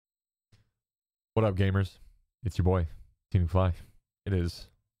What up, gamers? It's your boy, Team Fly. It is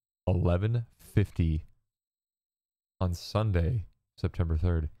 11:50 on Sunday, September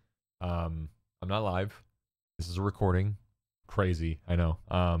 3rd. I'm not live. This is a recording. Crazy, I know.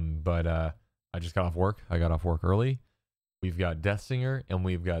 But I just got off work. I got off work early. We've got Deathsinger and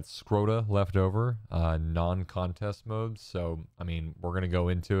we've got Scrota left over, non-contest mode. So, I mean, we're going to go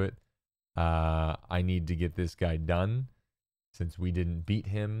into it. I need to get this guy done. Since we didn't beat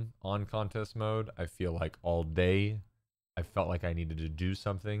him on contest mode, I feel like all day I felt like I needed to do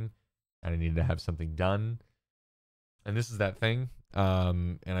something and I needed to have something done. And this is that thing.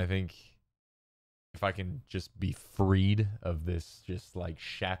 And I think if I can just be freed of this just like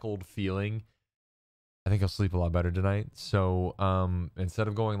shackled feeling, I think I'll sleep a lot better tonight. So instead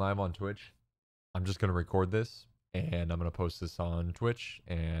of going live on Twitch, I'm just going to record this and I'm going to post this on Twitch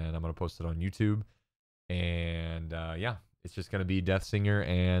and I'm going to post it on YouTube. And yeah. It's just going to be Deathsinger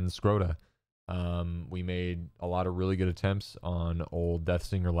and Scrota. We made a lot of really good attempts on old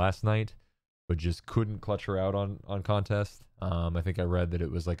Deathsinger last night, but just couldn't clutch her out on contest. I think I read that it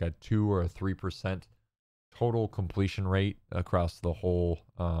was like a 2 or a 3% total completion rate across the whole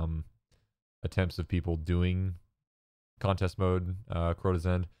attempts of people doing contest mode, Crota's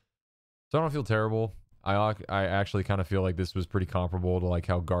End. So I don't feel terrible. I actually kind of feel like this was pretty comparable to like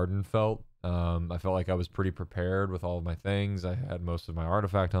how Garden felt. I felt like I was pretty prepared with all of my things. I had most of my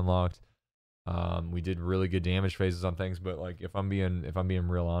artifact unlocked. We did really good damage phases on things, but like if I'm being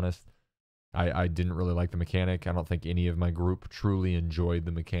real honest, I didn't really like the mechanic. I don't think any of my group truly enjoyed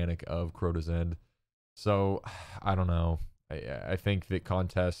the mechanic of Crota's End. So I don't know. I think that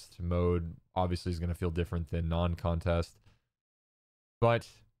contest mode obviously is going to feel different than non-contest, but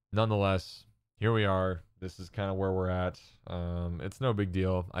nonetheless, here we are. This is kind of where we're at. It's no big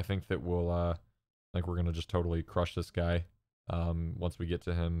deal. I think that we're gonna just totally crush this guy once we get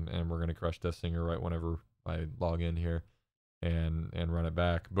to him, and we're gonna crush Deathsinger right whenever I log in here and run it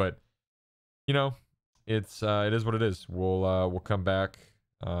back. But you know, it is what it is. We'll come back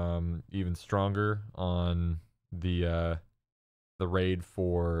even stronger on the raid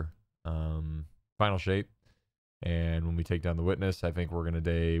for Final Shape. And when we take down the Witness, I think we're going to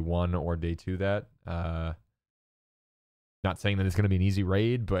day 1 or day 2 that. Not saying that it's going to be an easy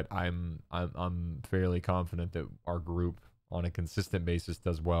raid, but I'm fairly confident that our group on a consistent basis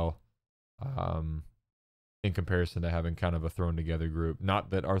does well in comparison to having kind of a thrown together group.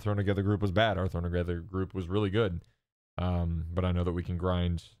 Not that our thrown together group was bad. Our thrown together group was really good. But I know that we can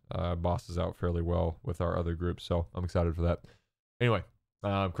grind bosses out fairly well with our other groups, so I'm excited for that. Anyway,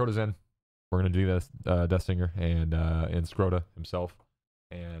 Crota's End. We're gonna do this, Deathsinger and Scrota himself,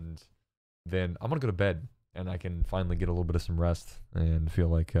 and then I'm gonna go to bed, and I can finally get a little bit of some rest and feel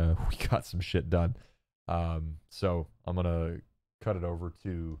like we got some shit done. So I'm gonna cut it over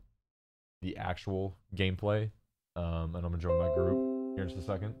to the actual gameplay, and I'm gonna join my group here in just a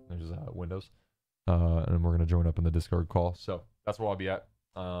second. There's Windows, and we're gonna join up in the Discord call. So that's where I'll be at.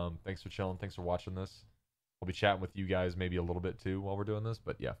 Thanks for chilling. Thanks for watching this. I'll be chatting with you guys maybe a little bit too while we're doing this,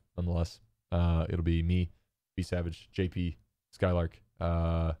 but yeah, nonetheless. It'll be me, B Savage, JP, Skylark,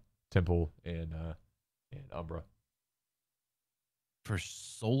 Temple, and Umbra. For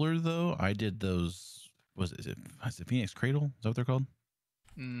solar though, I did those. Is it Phoenix Cradle? Is that what they're called?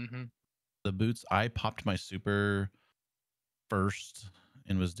 Mm-hmm. The boots. I popped my super first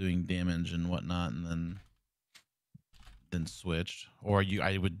and was doing damage and whatnot, and then switched. Or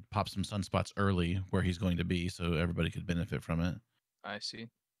I would pop some sunspots early where he's going to be, so everybody could benefit from it. I see.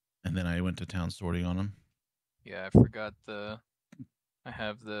 And then I went to town sorting on him. Yeah, I forgot I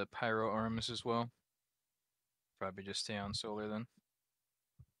have the Pyro Arms as well. Probably just stay on solar then.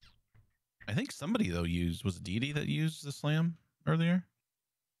 I think somebody though was it Deity that used the slam earlier?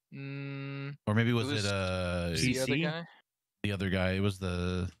 Or maybe was it the other guy? The other guy. It was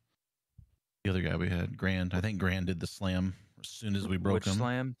the other guy we had. Grand. I think Grand did the slam as soon as we broke him.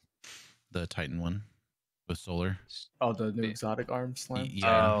 Slam? The Titan one with solar. Oh, the new exotic arm slam?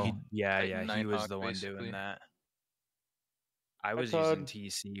 Yeah. Yeah, he was the one doing that. I was using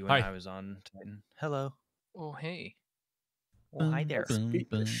TC when I was on Titan. Hello. Oh, hey. Oh, hi there.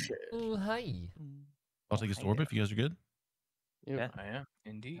 Oh, hi. I'll take a store if you guys are good. Yeah, I am.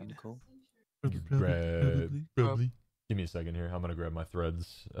 Indeed. I'm cool. Give me a second here. I'm gonna grab my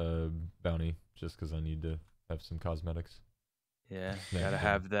threads bounty just because I need to have some cosmetics. Yeah, gotta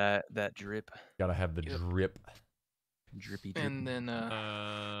have that drip. Gotta have the drip. Drippy. And then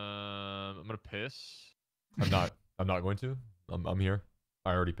I'm gonna piss. I'm not going to. I'm here.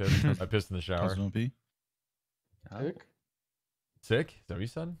 I already pissed. I pissed in the shower. Sick? Sick? Is that what you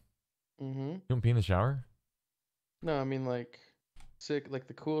said? Mm-hmm. You don't pee in the shower? No, I mean like Sick, like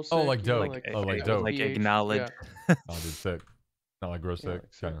the cool sick. Oh, like dope. Like, Oh, like dope. Like PH, acknowledge. Yeah. Oh, dude, sick. Not like gross Yeah, sick.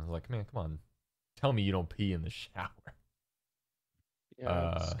 like sick. Kind of like, man, come on. Tell me you don't pee in the shower.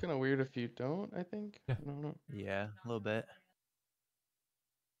 Yeah, it's kind of weird if you don't, I think. Yeah. I don't know. Yeah, a little bit.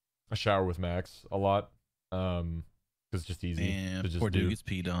 I shower with Max a lot. Cause it's just easy Man, to just poor do. dude gets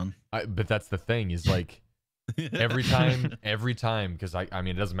peed on. But that's the thing is like every time, because I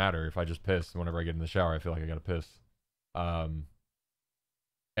mean, it doesn't matter if I just piss whenever I get in the shower, I feel like I gotta piss.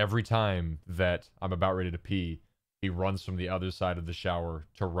 Every time that I'm about ready to pee, he runs from the other side of the shower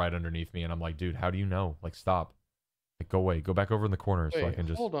to right underneath me, and I'm like, dude, how do you know? Like, stop. Like, go away. Go back over in the corner so I can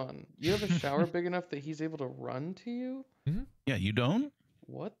just... Hold on. You have a shower big enough that he's able to run to you? Mm-hmm. Yeah, you don't?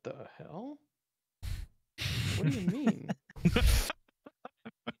 What the hell? What do you mean? It's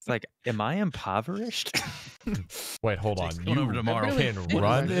like, am I impoverished? Wait, hold on. Jake's going over tomorrow. You can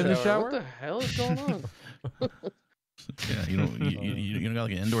run in the shower? What the hell is going on? Yeah, you don't got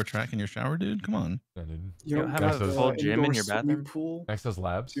like an indoor track in your shower, dude? Come on. Yeah, dude. You don't have a full gym in your bathroom? Pool. Max does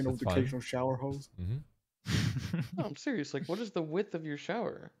labs. You know, with occasional shower hose. No, I'm serious. Like, what is the width of your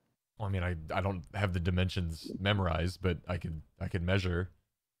shower? Well, I mean, I don't have the dimensions memorized, but I could measure.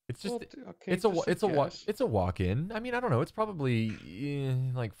 It's just it's a walk in. I mean, I don't know. It's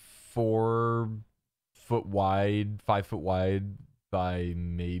probably like 4 foot wide, 5 foot wide by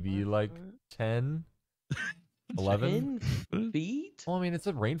maybe like 10, 11 feet. Well, I mean, it's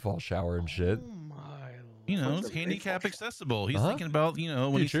a rainfall shower and shit. Oh my! You know, it's handicap accessible. He's thinking about, you know,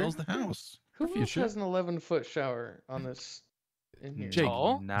 when he sells the house. Who else has an 11-foot shower on this? In here? Jake,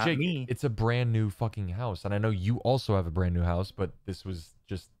 Not Jake, me. it's a brand new fucking house, and I know you also have a brand new house, but this was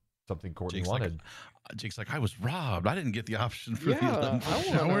just something Courtney wanted. Jake's like, I was robbed. I didn't get the option for the I 11-foot want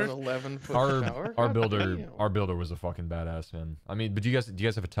shower. an 11-foot shower. Our builder was a fucking badass, man. I mean, but do you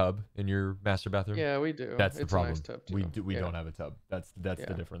guys have a tub in your master bathroom? Yeah, we do. That's the It's problem. A nice tub too. We don't have a tub. That's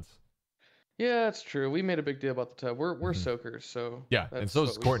the difference. Yeah, it's true. We made a big deal about the tub. We're soakers, so yeah, and so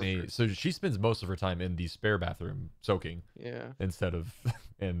is Courtney. So she spends most of her time in the spare bathroom soaking. Yeah. Instead of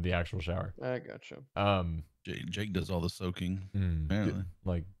in the actual shower. I gotcha. Jake does all the soaking. Apparently,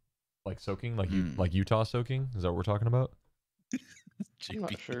 like soaking, like Utah soaking. Is that what we're talking about? I'm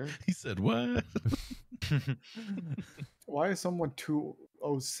not sure. He said what? Why is someone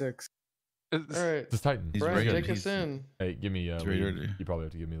 206? All right, it's Titan. Brian, take us in. Hey, give me. Lead. You probably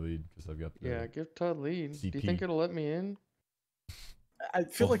have to give me a lead because I've got. Yeah, give Todd lead. CP. Do you think it'll let me in? I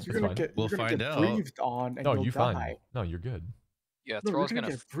feel like you're gonna get. We'll find get out. Breathed on, and you'll die. Fine. No, you're good. Yeah, Thrall's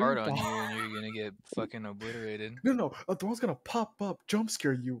gonna fart on you, and you're gonna get fucking obliterated. No, Thrall's gonna pop up, jump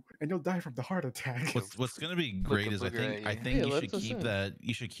scare you, and you'll die from the heart attack. What's gonna be great is I think you should keep that.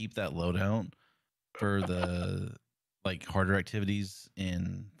 You should keep that loadout for the like harder activities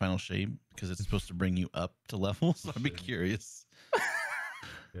in Final Shape because it's supposed to bring you up to levels. So I'd be curious.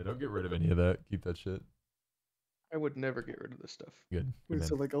 Yeah, don't get rid of any of that. Keep that shit. I would never get rid of this stuff. Good. Wait,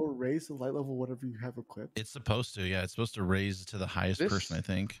 so like, raise the light level whatever you have equipped. It's supposed to, yeah. It's supposed to raise to the highest person, I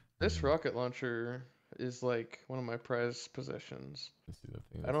think. This rocket launcher is like one of my prized possessions. Let's see that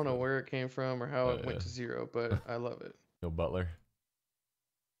thing. I don't know where it came from or how it went to 0, but I love it. No Butler.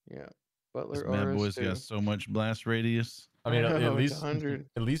 Yeah, Butler. This Mad Boy's got so much blast radius. I mean, at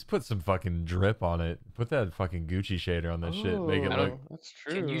least put some fucking drip on it. Put that fucking Gucci shader on that shit. Make it look. That's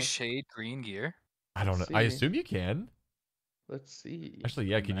true. Can you shade green gear? I don't know. I assume you can. Let's see. Actually,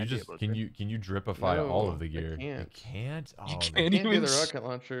 yeah. Can you dripify all of the gear? I can't. You can't do the rocket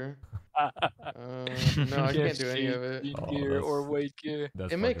launcher. No, I can't do any of it. Gear or white gear.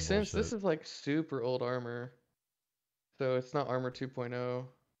 It makes sense. This is like super old armor, so it's not armor 2.0.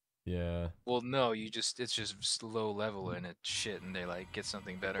 Yeah. Well, no, it's just low level and it's shit, and they like get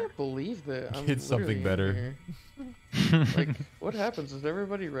something better. I can't believe that. I'm get something better. Like, what happens? Is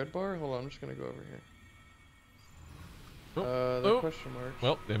everybody red bar? Hold on, I'm just gonna go over here. The question marks.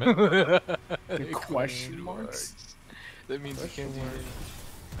 Well, damn it. The question marks? That means you can't do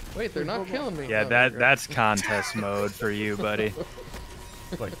it. Wait, they're not killing me. Yeah, that's contest mode for you, buddy.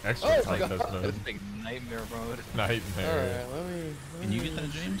 It's like extra contest mode. It's like nightmare mode. Nightmare. Alright, let me Can you get that,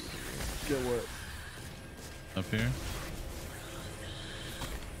 James? Get what? Up here?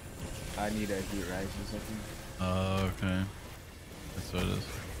 I need a heat rise or something. Oh, okay. That's what it is.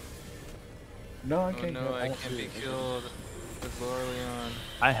 No, I can't. No, I can't be killed with Laura Leon.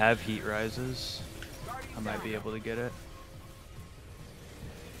 I have heat rises. I might be able to get it.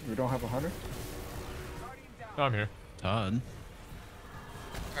 We don't have a hunter? Oh, I'm here. Todd.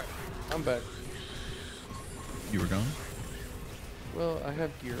 I'm back. You were gone? Well, I have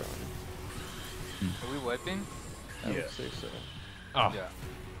gear on. Are we wiping? I would say so. Oh. Yeah.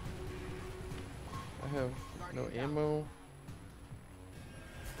 I have no ammo.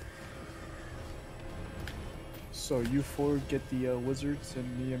 So you four get the wizards,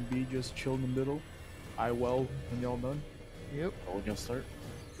 and me and B just chill in the middle. I well when y'all done. Yep. Oh, we're gonna start.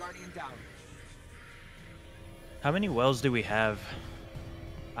 Guardian down. How many wells do we have?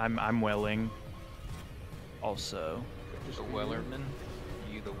 I'm welling. Also. The Wellerman?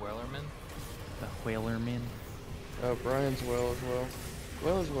 You the Wellerman? The Whalerman. Brian's well as well.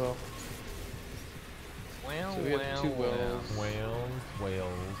 Well as well. Well, So we have 2 wells.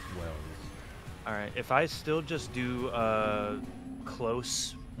 Whales. Alright, if I still just do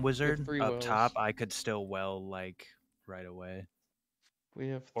close wizard 3 up wells. top, I could still well like right away. We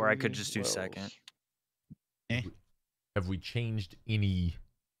have. Or I could 3 just do wells. second. Have we changed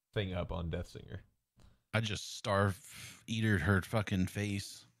anything up on Deathsinger? I just eatered her fucking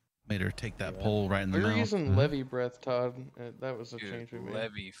face. Made her take that pole right in the We were mouth. using Levy breath, Todd. That was a Dude, change we made.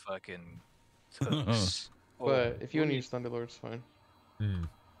 Levy fucking cooks. But if you want to use Thunderlord, it's fine.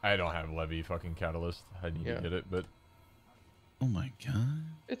 I don't have Levy fucking Catalyst. I need to get it, but... Oh my god.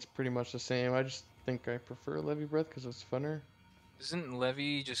 It's pretty much the same. I just think I prefer Levy breath because it's funner. Doesn't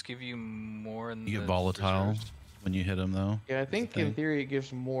Levy just give you more in You the get volatile reserves? when you hit him, though. Yeah, I That's the think in thing. theory it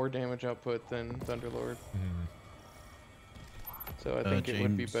gives more damage output than Thunderlord. So I think it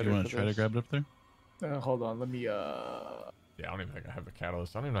would be James, better you want for to try to this. grab it up there? Hold on, let me. Yeah, I don't even think I have a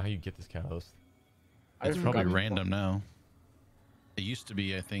Catalyst. I don't even know how you get this Catalyst. It's I've probably gotten random now. It used to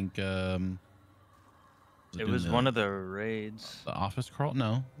be, I think. It was one of the raids. The office crawl?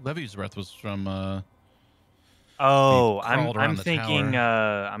 No, Levy's breath was from. Oh, crawled around I'm the thinking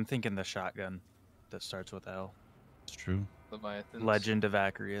tower. I'm thinking the shotgun that starts with L. It's true. Leviathans. Legend of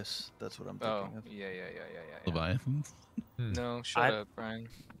Acrius. That's what I'm Oh, thinking of. yeah. Leviathans. No, shut up, Brian.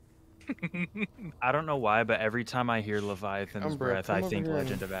 I don't know why, but every time I hear Leviathan's Umbra, breath, come I over think here and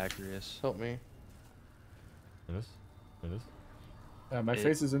Legend of Acrius. Help me. It is? It is? my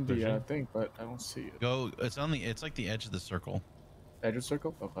face is in the Vision? thing, but I don't see it. Go. It's on the. It's like the edge of the circle. Edge of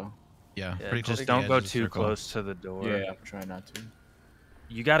circle? Okay. Yeah. Yeah, pretty close just to the don't edge go of the too circle. close to the door. Yeah, I'm trying not to.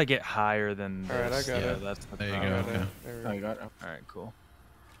 You got to get higher than All right, this. I got yeah, it. that's the There you problem. go. Got it. Okay. There we Oh, go. you got it? All right, cool. All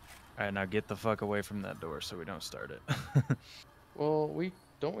right, now get the fuck away from that door so we don't start it. Well,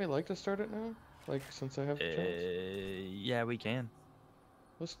 don't we like to start it now? Like since I have the chance. Yeah, we can.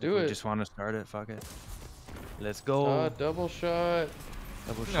 Let's If do we it. just want to start it, fuck it. Let's go. Double shot.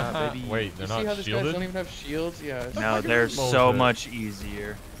 Double shot, baby. Wait, they're You see how not these guys shielded? don't even have shields? Yeah. it's No, fucking they're bullshit. so much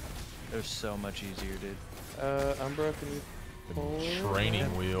easier. They're so much easier, dude. Umbra, can you pull it?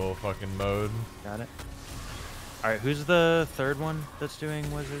 Training wheel fucking mode. Got it. All right, who's the third one that's doing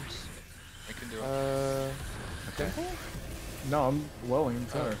wizards? I can do it. Okay. Temple? No, I'm welling in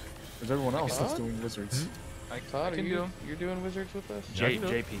center. There's everyone else that's Todd? doing wizards. I Todd, can are do you, them. you're doing wizards with us?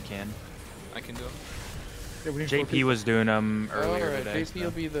 JP can. I can do them. Yeah, we need 4 JP people. was doing them Oh, earlier alright, today. JP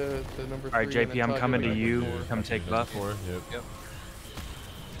will be the number 3. All right, and then JP, I'm Todd, coming you'll to be you. number 4. Come take buff. Yep.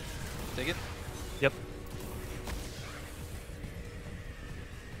 Take it. Yep.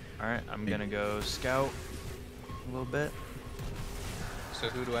 All right, I'm gonna go scout a little bit. So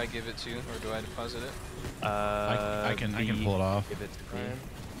who do I give it to, or do I deposit it? I can B, pull it off. Give it to B. Brian.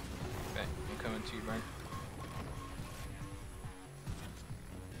 Okay, I'm coming to you, Brian.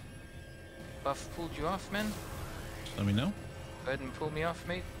 Buff pulled you off, man. Let me know. Go ahead and pull me off,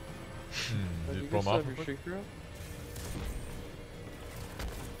 mate. Do Did you you pull guys them off? have your shrieker up?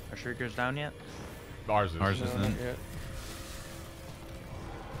 Are Shriekers down yet? Ours is. Ours No, is not in. yet.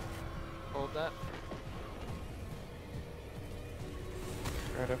 Hold that.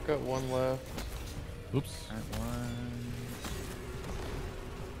 Alright, I've got 1 left. Oops. All right, one.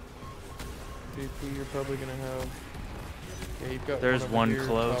 JP, you're probably gonna have. Yeah, you've got There's over one here,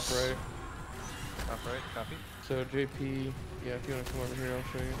 close. Top right. Top right, copy. So JP, yeah, if you want to come over here,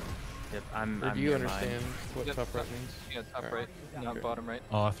 I'll show you. Yep, I'm. Or I'm do you near understand what Yep, top right top- means? Yeah, top Alright. right, not Okay. bottom right.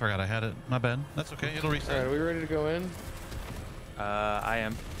 Oh, I forgot I had it. My bad. That's okay. It'll reset. Alright, are we ready to go in? Mine. I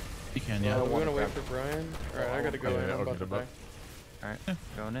am. You can, yeah. We're wanna gonna wait grab- for Brian. Alright, I gotta go Yeah, in. yeah, I'm I'll about get to him die. up. All right,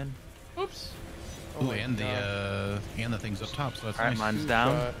 going in. Oops. Oh Ooh, my and God. the things up top, so that's All right, nice. mine's Two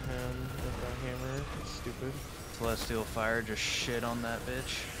down. shot him with a hammer. That's stupid. Celestial Fire just shit on that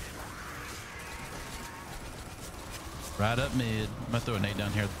bitch. Right up mid. I'm gonna throw a nade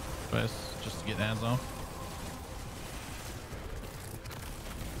down here, just to get hands off.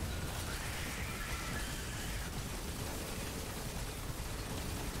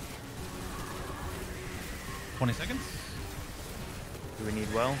 $20 seconds. Do we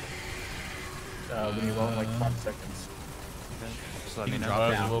need well? We need well in like 5 seconds. Okay. Just let You me can know. drop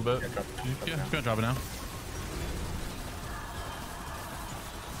a down. little bit. Yeah, drop it down, drop it Yeah, down. go drop it now.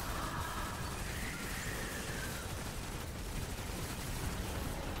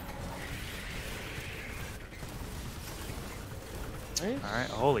 Nice. All right.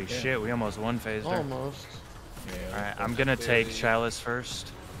 Holy shit, we almost won phased her. Almost. Yeah. All right, I'm gonna take Chalice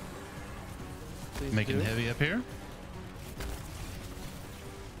first. Please Making do. heavy up here.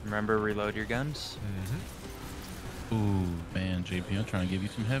 Remember, reload your guns. Ooh, man, JP, I'm trying to give you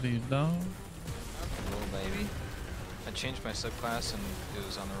some heavy, dog. Little baby. I changed my subclass and it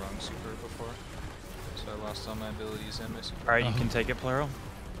was on the wrong super before, so I lost all my abilities and my super. All right, you can take it, Plural.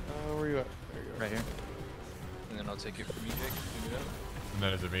 Where you at? There you go. Right here. And then I'll take it from you, Jake. You do that? And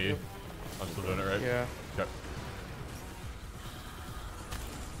then is it me? Yep. I'm still doing it right? Yeah. Yep.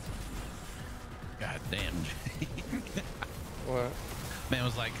 God damn. What? Man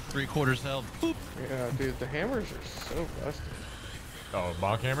was like 3/4 health. Boop. Yeah, dude, the hammers are so busted. Oh,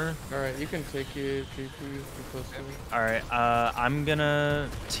 Bonk Hammer? Alright, you can take it, JP, if you're close to me. All right, I'm gonna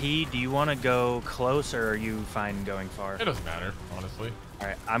T. Do you want to go close, or are you fine going far? It doesn't matter, honestly. All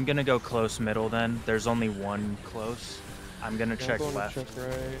right, I'm gonna go close middle then. There's only one close. I'm gonna Yeah, check I'm going left. to check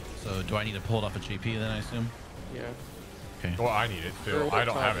right. So do I need to pull it off a JP then, I assume? Yeah. Okay. Well, I need it too. Or I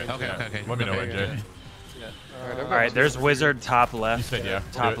don't have top it. end. Okay, Yeah. okay. Let me know, Okay, NJ. okay. Yeah. Alright, All right, there's wizard top left. You said yeah.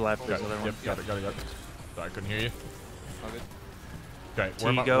 Top Good. left is Got the it. other one. Yep, got it. Sorry, I couldn't hear you. All good. Okay, T,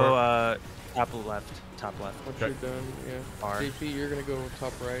 where am I? go top left. Top left. Once Okay. you're done, yeah. R. JP, you're gonna go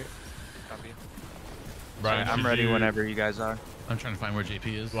top right. Copy. Brian, I'm did ready you- whenever you guys are. I'm trying to find where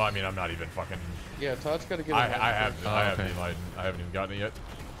JP is. Well, I mean, I'm not even fucking. Yeah, Todd's gotta get I it. have Oh, I okay. haven't even gotten it yet.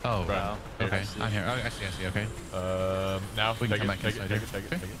 Oh, Right. wow. Here. Okay. I'm here. Oh, I see, okay. Now We can take come it, back take it, inside take here. it, take it,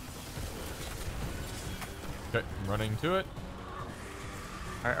 Okay. take it. Okay, I'm running to it.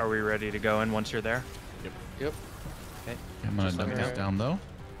 All right, are we ready to go in once you're there? Yep. Okay. I'm gonna Just let dump me this know. down though.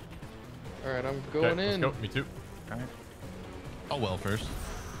 Alright, I'm Okay, going let's in. go. Me too. All right. Oh, well, first.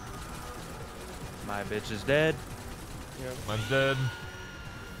 My bitch is dead. Yep. Mine's dead.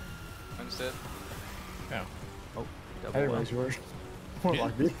 Mine's dead. Yeah. Oh, I double didn't well. realize you were more Yeah.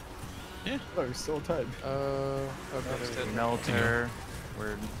 like me. Yeah. Oh, you're still tied. Okay. Mine's there dead. you go. Melter.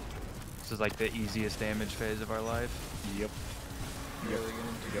 We're. This is like the easiest damage phase of our life. Yep. Really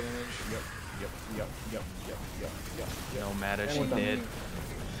gonna do damage. Yep. No matter And she we're done. did.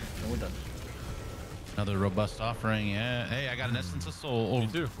 And we're done. Another robust offering. Yeah. Hey, I got an essence of soul. Me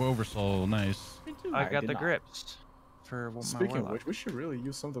too. Over soul. Nice. I got did the not. grips for my Speaking of warlock. which, we should really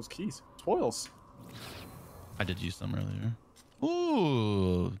use some of those keys. Spoils. I did use some earlier.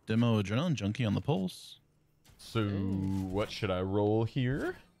 Ooh, demo adrenaline junkie on the pulse. So, what should I roll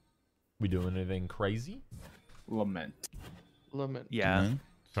here? We doing anything crazy? Lament. Lament. Yeah. Mhm.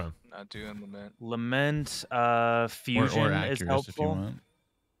 Fine. Not doing lament. Lament, Or fusion Acurus is if you helpful. want.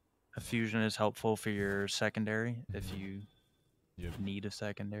 A fusion is helpful for your secondary if you Yep. need a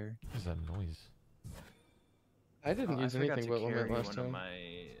secondary. What is that noise? I didn't use anything but lament last time.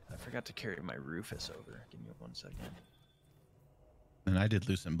 I forgot to carry my Rufus over. Give me 1 second. And I did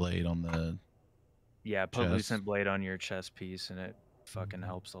Lucent Blade on the. Yeah, put Chest. Lucent Blade on your chest piece and it fucking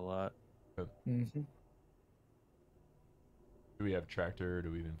helps a lot. Mm-hmm. Do we have tractor?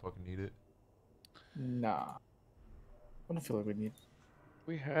 Do we even fucking need it? Nah. I don't feel like we need.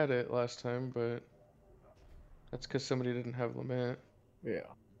 We had it last time, but that's because somebody didn't have lament. Yeah.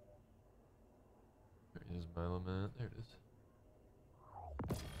 There is my lament. There it is.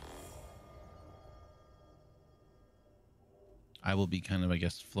 I will be kind of, I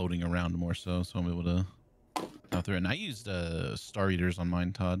guess, floating around more so I'm able to out there. And I used Star Eaters on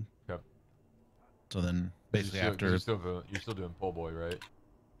mine, Todd. Yep. So then basically after. You're still doing pole boy, right?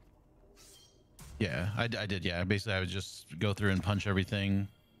 Yeah, I did. Yeah, basically I would just go through and punch everything.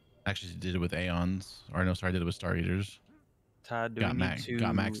 Actually did it with Aeons. Or no, sorry, I did it with Star Eaters. Todd, do Got we need to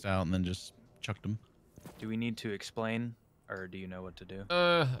got maxed out and then just chucked them. Do we need to explain, or do you know what to do?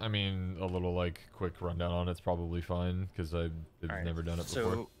 I mean, a little like quick rundown on it's probably fine because I've Alright, never done it before.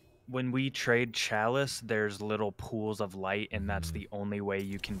 So when we trade Chalice, there's little pools of light, and that's the only way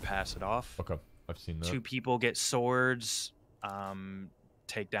you can pass it off. Okay, I've seen that. 2 people get swords,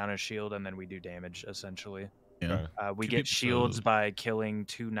 take down a shield, and then we do damage essentially. Yeah. Okay. We Two get people- shields so- by killing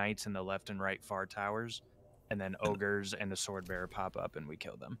 2 knights in the left and right far towers, and then ogres and the sword bearer pop up and we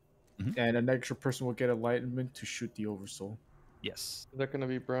kill them. And an extra person will get enlightenment to shoot the oversoul. Yes. Is that gonna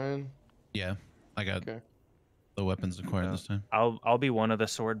be Brian? Yeah, I got Okay. the weapons acquired Yeah. this time. I'll be one of the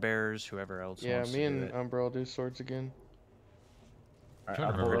sword bearers. Whoever else. Yeah, wants me to do and it. Umbra will do swords again. I'm trying to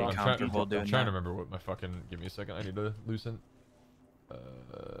I'm remember. pretty I'm comfortable doing trying that. to remember what my fucking. Give me a second. I need to loosen.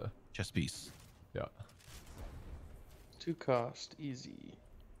 Chest piece. Yeah. 2 cost, easy.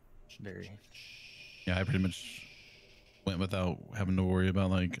 Very. Yeah, I pretty much went without having to worry about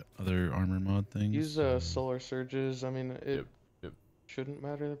like other armor mod things. Use solar surges. I mean, it Yep. shouldn't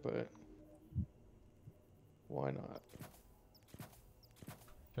matter, but why not?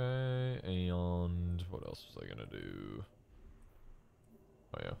 Okay, and what else was I gonna do?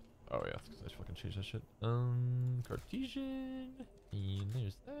 Oh yeah. Oh yeah, because I just fucking changed that shit. Cartesian. And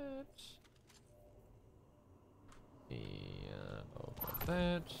there's that. And oh, got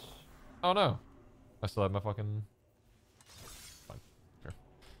that. Oh no. I still have my fucking fine. Here.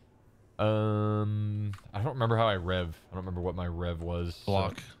 I don't remember how I rev. I don't remember what my rev was.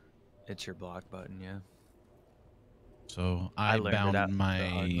 Block. So. It's your block button, yeah. So I learned it out bound the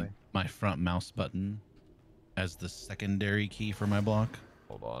hard way. my front mouse button as the secondary key for my block.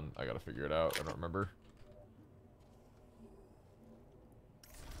 Hold on, I gotta figure it out. I don't remember.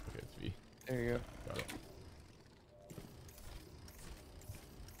 Okay, it's V. There you go. Got it.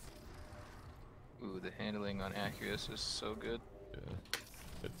 Ooh, the handling on Accurus is so good. Yeah,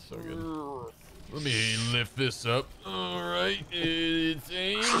 it's so good. Let me lift this up. All right, it's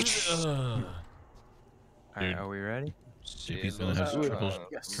aimed. All right, are we ready? JP's gonna have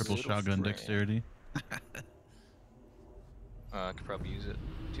triple shotgun dexterity. I could probably use it.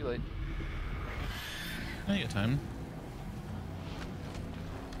 Too late. I got time.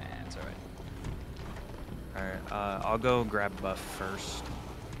 It's alright. Alright, I'll go grab buff first.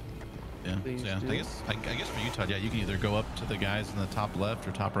 Yeah, Please so yeah. do. I guess for you, Todd, yeah, you can either go up to the guys in the top left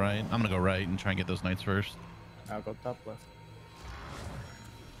or top right. I'm gonna go right and try and get those knights first. I'll go top left.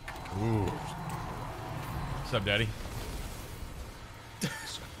 Ooh. What's up, Daddy?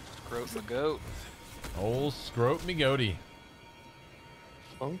 Scrote my goat. Old Scrote me goatee.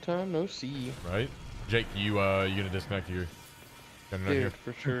 Long time no see. Right? Jake, you gonna disconnect your gunner right Dude, here?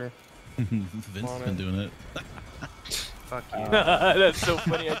 for sure. Vince's On been it. doing it. Fuck you. That's so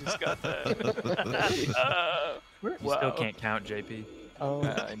funny. I just got that. You still can't count, JP. Oh,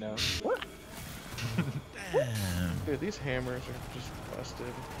 I know. Damn. Dude, these hammers are just busted.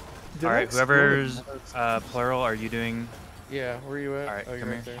 they're All right, like whoever's smaller. plural, are you doing? Yeah, where you at? All right, oh, you're come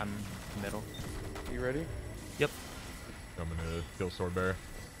right here. there. I'm middle. You ready? I'm gonna kill sword bearer.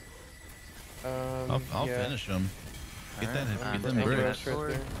 I'll yeah. finish them. Get Alright, that. Get I'm them taking bricks. that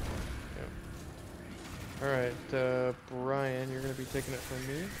sword. All right, Brian, you're gonna be taking it from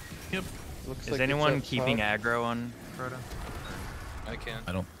me. Yep. Looks Is like anyone it's up keeping top. aggro on Crota? I can.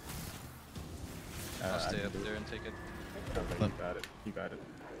 I don't. I'll I stay can up do it. there and take it. Okay, you got it. You got it.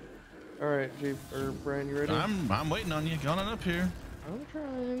 All right, Brian, you ready? I'm waiting on you. Go on up here. I'm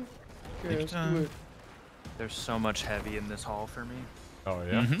trying. Take Okay, your let's time. do it. There's so much heavy in this hall for me. Oh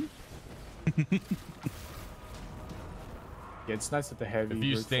yeah. Mm-hmm. Yeah, it's nice that the heavy. If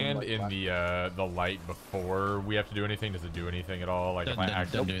you break from, stand like, in the light before we have to do anything, does it do anything at all? Like if I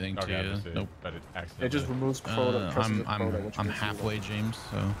Doesn't do anything to okay, I you. just did, Nope. but it accidentally. It just removes Crota. I'm halfway, James.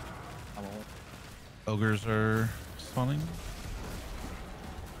 So I'm on it. ogres are spawning.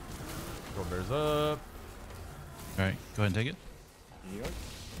 Sword bears up. All right, go ahead and take it. Yep.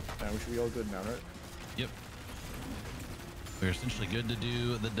 Now we should be all good now, right? Yep. We're essentially good to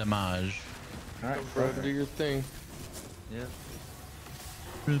do the damage. All right, Bro, perfect. do your thing. Yeah.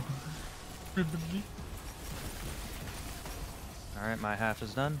 All right, my half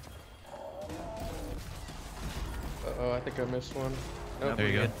is done. Uh-oh, I think I missed one. Nope, There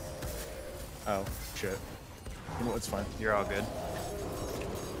you we're go. Oh shit. You know, it's fine. You're all good.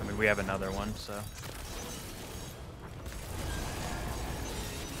 I mean, we have another one, so.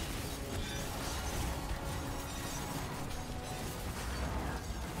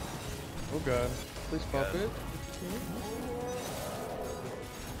 Oh god. Please pop it.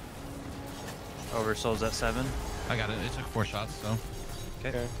 Oversoul's at 7. I got it. It took 4 shots, so.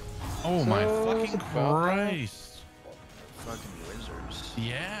 Okay. Oh my So, fucking it's about that. Christ. Fucking wizards.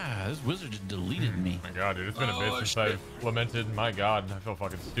 Yeah, this wizard just deleted me. Oh my god, dude, it's been a bit since I've lamented. My god, I feel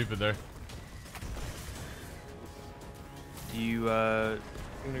fucking stupid there. Do you, I'm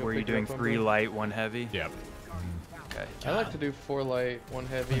gonna go were you pick it doing up on 3 both. light, 1 heavy? Yeah. Okay. I like to do 4 light, 1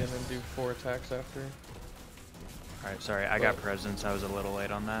 heavy, and then do 4 attacks after. Alright, sorry, I got presence. I was a little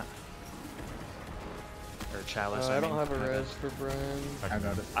late on that. Or chalice, I don't mean. have a My bad. res for Brian. I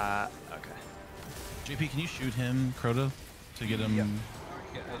got it. Okay. JP, can you shoot him, Crota, to get him?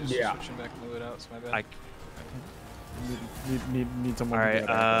 Yeah, I just Yeah. switching back the load out. It's my bad. I, Need someone to alright, get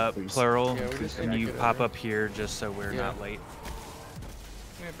out, please. plural, Yeah, we just can need to you get pop over. up here just so we're Yeah. not late?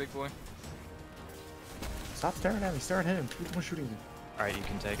 Come here, big boy. Stop staring at me. Stare at him. Keep on shooting me. Alright, you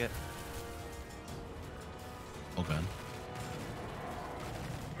can take it. Oh god. Come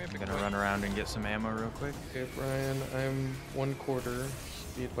here, I'm big gonna boy. run around and get some ammo real quick. Okay, Brian, I'm 1/4.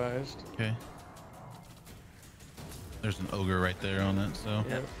 Be advised. Okay. There's an ogre right there on it, so.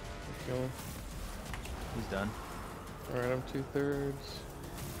 Yep. Keep going. He's done. Alright, I'm 2/3.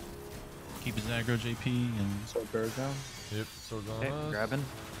 keep his aggro, JP, and So bears down. Yep, so gone. Okay, grabbing.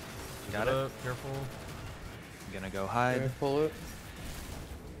 Got it it. up, careful. I'm gonna go hide. Okay, pull it.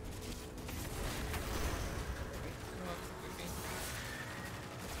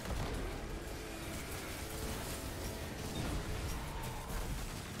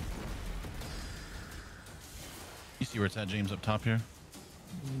 you see where it's at, James, up top here?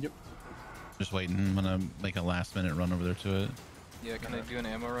 Yep. Just waiting. I'm gonna make a last minute run over there to it. Yeah, can I do an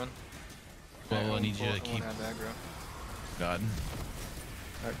ammo run? Well, I need you to won't keep. have aggro. God.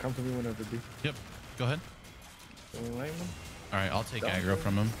 Alright, come to me whenever, B. Yep. Go ahead. Only lane one? All right, I'll take Down aggro there.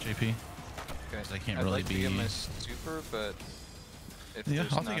 from him, JP. Okay. 'Cause I can't I'd really like to be. get my super, but if Yeah,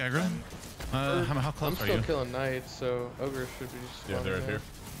 there's I'll take not aggro. time- How I'm close are still you? killing knights, so ogre should be just Yeah, they're right spawning here.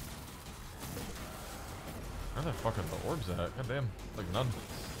 Where the fuck are the orbs at? God damn. Like none.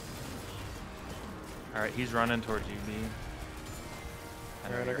 All right, he's running towards you, B. I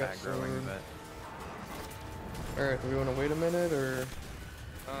know Alright, I you're got aggroing, sword. but Alright, do we want to wait a minute or?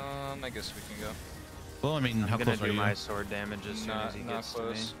 I guess we can go. Well, I mean, I'm how gonna close are do you? my sword damage as soon as he Not gets to me.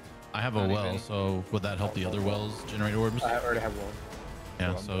 close. I have a not well, even. so would that help the other wells generate orbs? I already have one.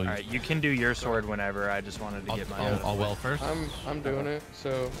 Yeah, so All right, you can do your sword whenever. I just wanted to I'll, get my. I'll well first. I'm doing it,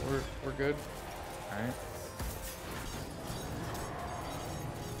 so we're good. All right.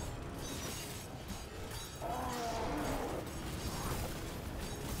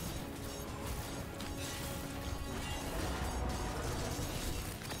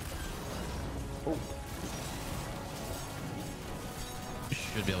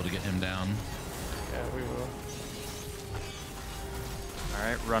 Should be able to get him down. Yeah, we will. All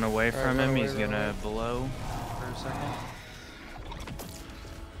right, run away All right, from run him. away, He's run gonna away. blow for a second.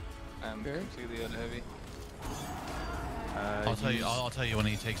 I'm Okay. completely out of heavy. I'll tell you. use- I'll tell you when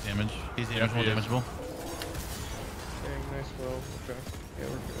he takes damage. He's Yeah, damageable. he is. Damageable. Dang, nice well. Okay. Yeah,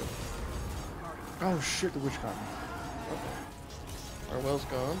 we're good. Oh shit, the witch got me. Our well's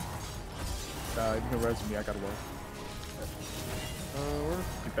gone. You can res me, I got a well. We're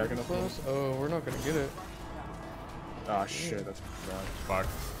Keep backing pretty up. close. Oh, we're not gonna get it. Ah shit, that's bad. Fuck.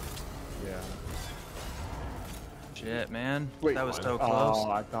 Yeah. Shit, man. Wait, that was what? so close.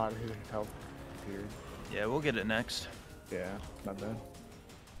 Oh, I thought his health appeared. Yeah, we'll get it next. Yeah, not bad.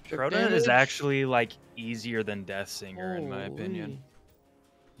 Took Crota is damage. actually like easier than Deathsinger in my Holy. opinion,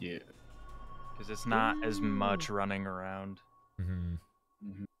 Yeah. because it's not as much running around. Mm-hmm.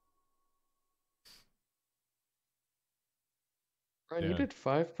 Brian, Yeah. you did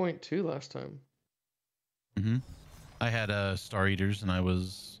 5.2 last time. Mm-hmm. I had Star Eaters and I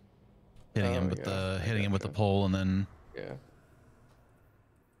was hitting him Oh, with yeah, the I hitting him with the gotcha. pole, and then Yeah.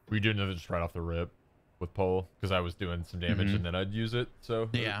 We did another just right off the rip with pole because I was doing some damage Mhm. and then I'd use it. So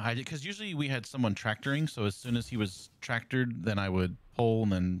yeah, I did, because usually we had someone tractoring, so as soon as he was tractored, then I would pole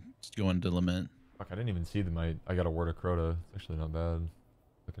and then just go into lament. Fuck, I didn't even see them. I got a word of Crota. It's actually not bad.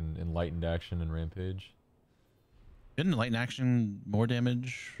 Looking enlightened action and rampage. Didn't light in action more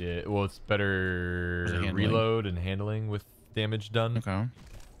damage? Yeah, well, it's better Was it handling? reload and handling with damage done. Okay.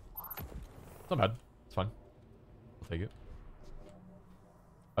 It's not bad. It's fine. I'll take it.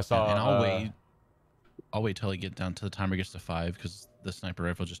 I saw. And I'll wait till I get down to the timer gets to 5, because the sniper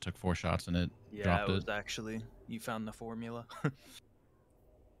rifle just took 4 shots and it Yeah, dropped it it. was actually you found the formula. All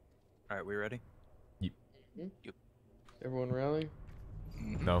right, we ready? Everyone rally.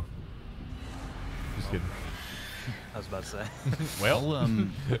 No. Just kidding. I was about to say. Well,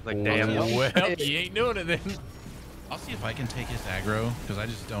 Like, damn. Well, you ain't doing it then. I'll see if I can take his aggro, because I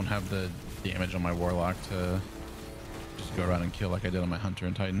just don't have the damage on my warlock to just go around and kill like I did on my hunter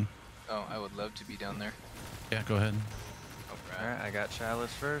and titan. Oh, I would love to be down there. Yeah, go ahead. All right, I got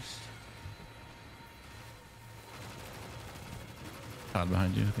Chalice first. Todd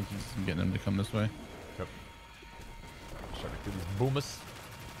behind you. I think he's getting him to come this way. Yep. Try to do these boomers.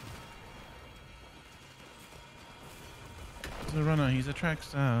 He's a runner. He's a track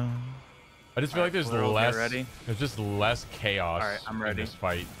star. I just feel like there's we're all less. ready. There's just less chaos. Alright, I'm in ready. this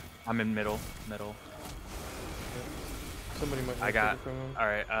fight. I'm in middle. Somebody might. I take got. it from him. All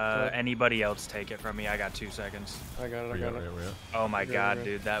right. Sorry. Anybody else take it from me? I got 2 seconds. I got it. I Where you got at, it. where you at? Oh my Okay, god,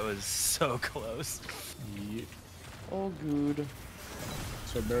 okay. dude, that was so close. Yeah. All good.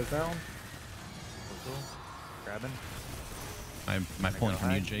 So bears down. Grabbing. Am I pulling from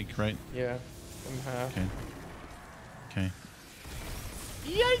you, hide? Jake, right? Yeah. I'm half. Okay. Okay.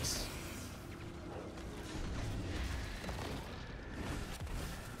 Yikes!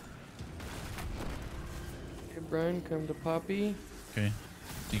 Hey, Brian, come to Poppy. Okay.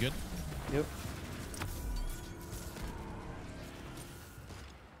 You good? Yep.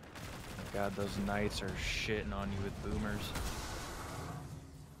 God, those knights are shitting on you with boomers.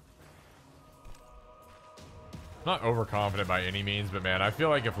 Not overconfident by any means, but man, I feel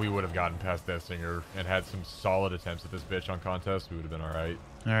like if we would have gotten past Deathsinger and had some solid attempts at this bitch on contest, we would have been all right.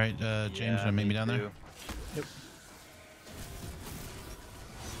 All right, James, you want to meet me down there? Yep.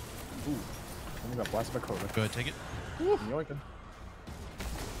 Ooh, I got blasted by Crota. Go ahead, take it. Yoinking.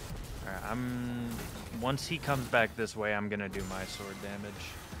 Alright, once he comes back this way, I'm gonna do my sword damage.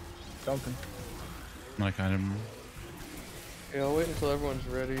 Duncan. I kind of. Yeah, I'll wait until everyone's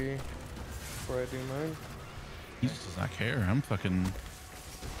ready before I do mine. He just does not care. I'm fucking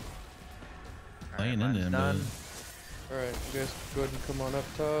laying into him. Done. Alright, you guys go ahead and come on up,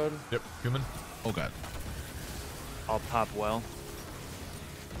 Todd. Yep, human. Oh god. I'll pop well.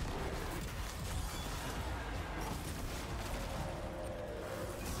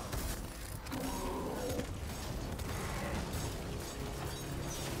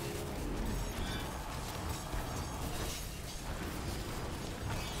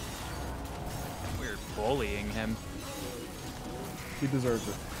 We're bullying him. He deserves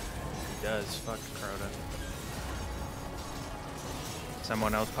it. He does. Fuck Crota.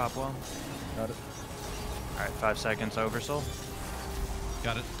 Someone else pop well? Got it. Alright, 5 seconds oversoul.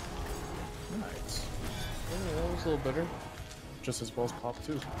 Got it. Nice. Yeah, that was a little better. Just as well as pop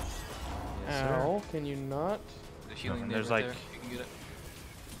too. Yes, Ow, can you not? The healing There's right like- there. You can get it.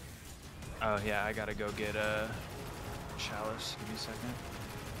 Oh yeah, I gotta go get a chalice. Give me a second.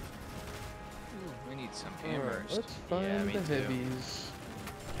 Ooh, we need some Alright, hammers. let's find me the too. heavies.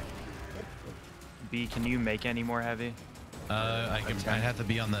 B, can you make any more heavy? I can. I have to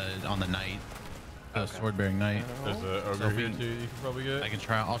be on the knight, the Okay. sword bearing knight. There's an ogre So here we- too. You can probably get. I can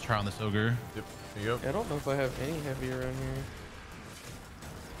try. I'll try on this ogre. Yep. Here you go. Yeah, I don't know if I have any heavy around here.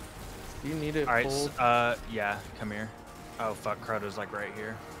 Do you need it Alright, pulled? yeah, come here. Oh fuck, Crota's like right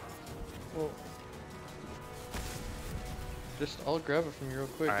here. Well, I'll grab it from you real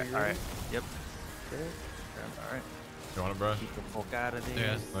quick. Are Alright, you ready? alright. Yep. Okay. Alright. You want it, bro? Keep the fuck out of there.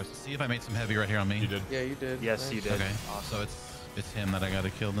 Yeah. Nice. See if I made some heavy right here on me. You did. Yeah, you did. Yes, Nice. you did. Okay. Awesome. So it's him that I gotta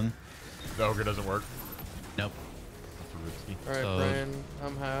kill then. The ogre doesn't work. Nope. That's risky. Alright, So- Brian,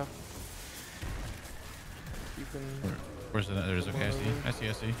 I'm half. You can. Where's the? There's okay. I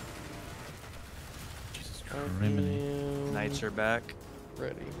see. Jesus Christ. Knights are back.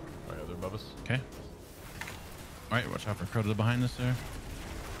 ready. Oh yeah, they're above us. Okay. All right. Watch out for Crota behind us there.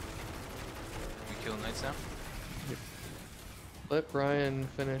 We kill knights now. Let Brian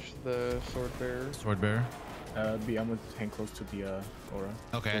finish the sword bearer. Sword bearer. B, I'm gonna hang close to the aura.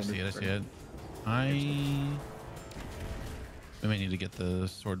 Okay, I see it. We may need to get the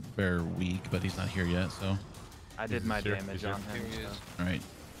sword bearer weak, but he's not here yet. So, I did my here, damage he's here. on him. Here he is. all right.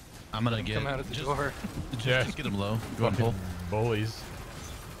 I'm gonna get Come out of the just, door. just get him low. Go and pull. Fucking bullies.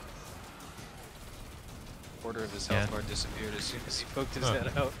 Quarter of his Yeah. health bar disappeared as soon as he poked his Huh.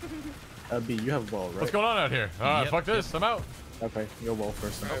 head out. B, you have ball, right? What's going on out here? Yep, Fuck this. I'm out. Okay, go ball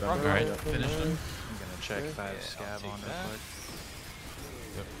first. Alright, Then rock All right, Yeah, finish him. I'm gonna check if I have Yeah, I'll scab take on real that. quick.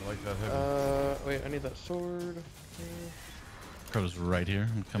 Yep, I like that heavy. Wait, I need that sword. Crota's right here.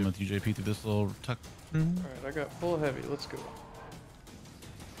 I'm coming with you, JP, through this little tuck room. Alright, I got full heavy. Let's go.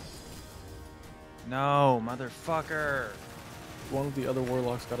 No, motherfucker. one of the other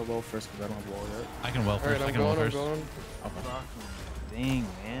warlocks got a well first because I don't have wall yet. I can well Alright, first. I I'm can well going, I'm first. going. Okay. Dang,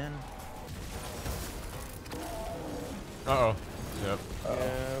 man. Uh-oh. Yep. Yeah,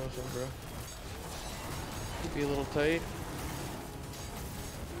 what's up, bro? Could be a little tight.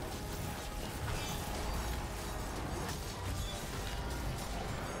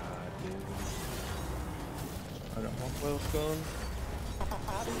 I got one. Well's gone.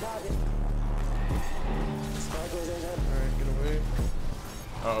 Alright, get away.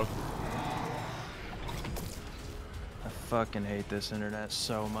 Uh-oh. I fucking hate this internet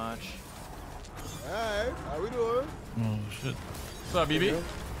so much. Hey, how we doing? Oh shit. What's up, BB? Go.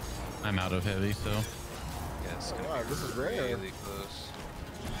 I'm out of heavy, so Yeah, it's gonna Wow, be this is rare. really close.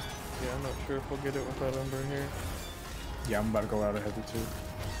 Yeah, I'm not sure if we'll get it without Umber here. Yeah, I'm about to go out of heavy too.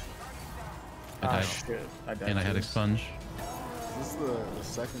 I died. Shit. I died. And I had too. expunge. This is the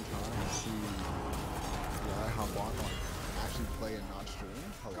second time I see hop on like actually play and not stream.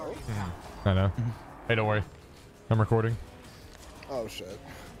 Hello? I know. Hey, don't worry. I'm recording. Oh shit.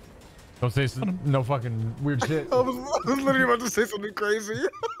 Don't say no fucking weird shit. I was literally about to say something crazy.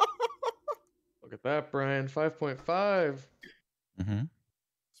 Look at that, Brian. 5.5. Mm-hmm. I was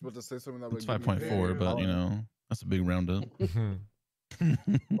about to say something that would It's give me 5.4, very but you know that's a big roundup. oh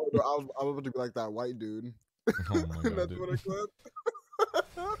I was about to be like that white dude. my god, That's dude. what I clipped.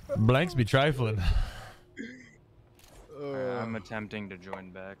 Blanks be trifling. I'm attempting to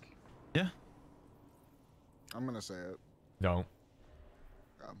join back. Yeah. I'm gonna say it. Don't.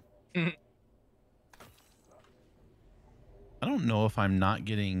 don't know if I'm not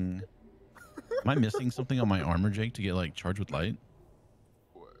getting. Am I missing something on my armor, Jake, to get like charged with light?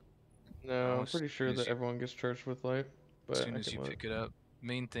 No, I'm pretty sure that everyone gets charged with light. But as soon as you pick it up.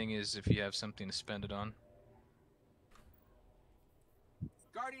 Main thing is if you have something to spend it on.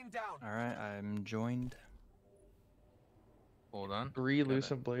 Guardian down. All right, I'm joined. Hold on. 3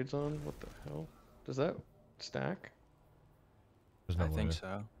 lucent blades on. What the hell? Does that stack? There's no I way. think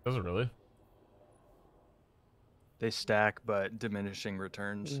so. Does it really? They stack, but diminishing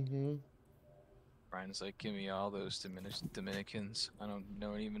returns. Mm-hmm. Brian's like, give me all those Dominicans. I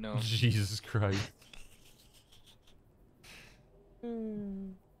don't even know. Jesus Christ.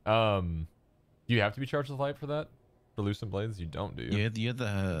 Do you have to be charged with light for that? For lucent blades? You don't, do you? Yeah, you had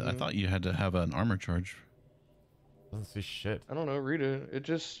the. I thought you had to have an armor charge. Doesn't say shit. I don't know. Read it. It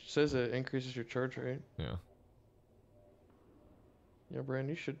just says it increases your charge rate. Yeah. Yeah, Brian,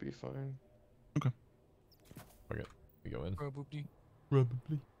 you should be fine. Okay. Okay, we go in. Probably.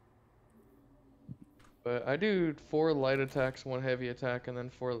 But I do 4 light attacks, 1 heavy attack, and then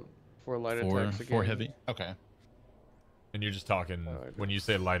 4 light attacks again. 4 heavy. Okay. And you're just talking, when you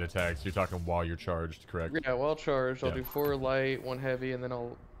say light attacks, you're talking while you're charged, correct? Yeah, while charged, I'll do 4 light, 1 heavy, and then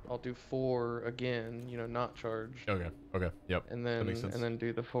I'll do 4 again, you know, not charged. Okay, yep. And then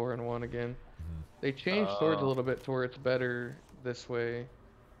do the 4 and 1 again. Mm-hmm. They changed swords a little bit to where it's better this way,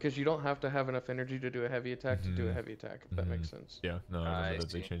 because you don't have to have enough energy to do a heavy attack to do a heavy attack, if that makes sense. Yeah, no, I remember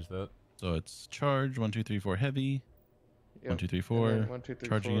that they changed that. So it's charge 1, 2, 3, 4 heavy. Yep. 1, 2, 3, 4. 1, 2, 3,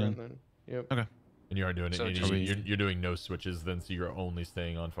 charge 4, again. and then, yep. Okay. And you are doing it. So You're doing no switches then, so you're only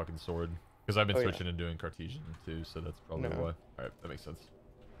staying on fucking sword. Because I've been switching and doing Cartesian too, so that's probably why. All right, that makes sense.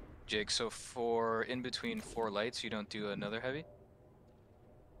 Jake, so in between 4 lights, you don't do another heavy?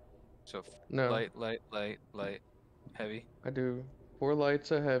 So light, heavy. I do 4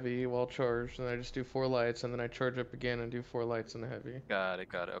 lights a heavy while charged, and I just do 4 lights, and then I charge up again and do 4 lights and a heavy. Got it.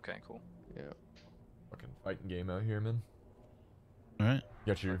 Okay, cool. Yeah. Fucking fighting game out here, man. All right.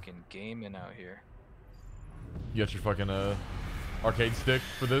 You got your fucking gaming out here. You got your fucking arcade stick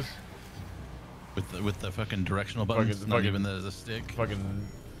for this? With the fucking directional buttons, not even the stick. Fucking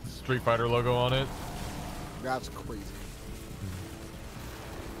Street Fighter logo on it. That's crazy.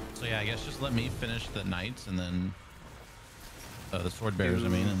 So yeah, I guess just let me finish the knights and then the sword bearers.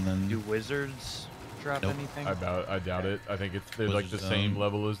 And then do wizards drop anything? I doubt it. I think they're like the same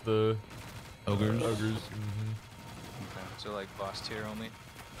level as the ogres. Okay. So like boss tier only.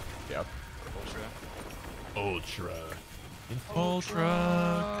 Yep.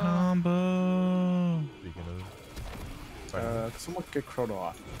 Ultra combo. Speaking of, someone get Crota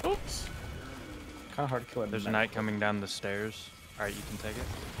off. Oops. Kind of hard to kill him. There's a knight coming down the stairs. All right, you can take it.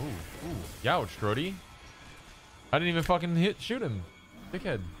 Ooh. Youch, Crody. I didn't even fucking shoot him.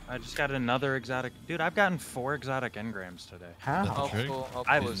 Dickhead. I just got another exotic. Dude, I've gotten 4 exotic engrams today. How?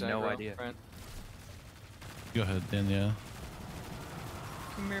 I have no idea. Go ahead, then. Yeah.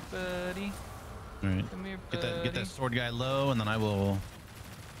 Come here, buddy. All right. Come here, buddy. Get that sword guy low, and then I will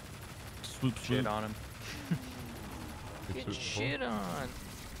swoop shit on him. Get shit on.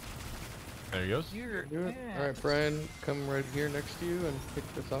 There he goes. Alright, Brian, come right here next to you and pick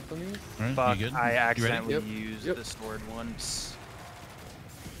this up on you. Alright, Fuck, you good? I accidentally Yep. used the sword once.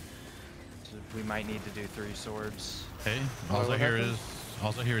 So we might need to do 3 swords. Hey, all I hear is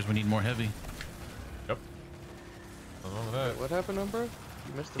we need more heavy. Yep. What's wrong with that? What happened, Umbra?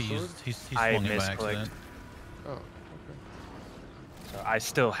 You missed the sword? He I swung it by misclicked. accident. Oh, okay. So I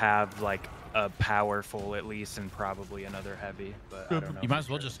still have like a powerful at least and probably another heavy, but I don't know. You might as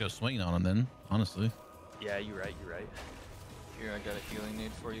well just go swinging on him then, honestly. Yeah, you're right. Here, I got a healing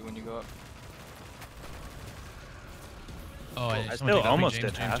nade for you when you go up. Oh, I still almost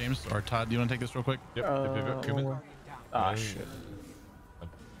did James, or Todd, do you want to take this real quick? Yep. Come in. Ah, shit.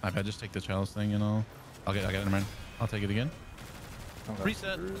 I bet just take the chalice thing and I'll get it in mind. I'll take it again. Okay.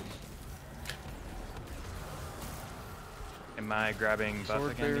 Reset. Am I grabbing buff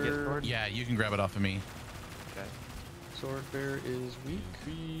Sword again to get bearer. sword? Yeah, you can grab it off of me. Okay. Sword bear is weak.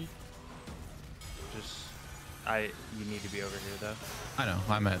 You need to be over here though. I know.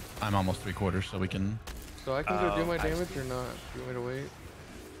 I'm almost 3/4, so we can. So I can go do my I damage see. or not? Do you want me to wait?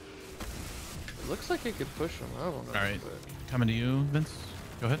 It looks like it could push him. I don't know. All right, but- coming to you, Vince.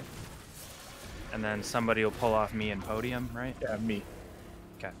 Go ahead. And then somebody will pull off me and podium, right? Yeah, me.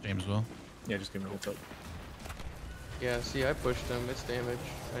 Okay. James will. Yeah, just give me a heads up. Yeah, see, I pushed him. It's damage.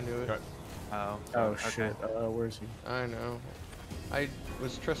 I knew it. Okay. Oh. Oh okay. shit. Where is he? I know. I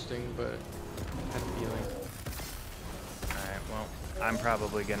was trusting, but had a feeling. Alright, well, I'm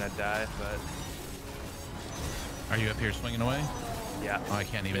probably gonna die, but Are you up here swinging away? Yeah. Oh, I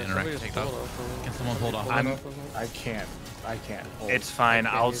can't even interact with Tik Tok. Can someone hold off? I can't. Hold. It's fine.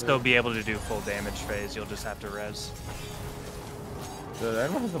 I'll still be able to do full damage phase. You'll just have to res. Did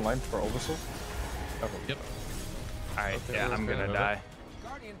anyone has been lined for oversoul? Okay. Yep. All right. Okay, yeah, I'm gonna die.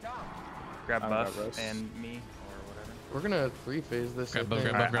 Guardian down. Grab buff and me or whatever. We're gonna three-phase this. Grab I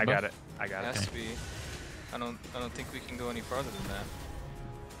think. buff, I got it. I got It it. has to be. I don't think we can go any farther than that.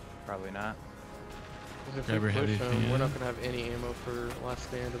 Probably not. 'Cause if Grab we your push heavy them, we're not fan. gonna have any ammo for last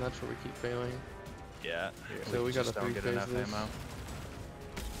stand, and that's where we keep failing. Yeah. So we gotta just don't get three-phase enough this. ammo.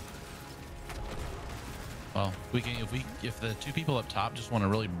 Well, we can if the two people up top just want to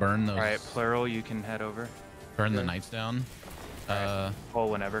really burn those. All right, plural. You can head over. Burn the knights down. Pull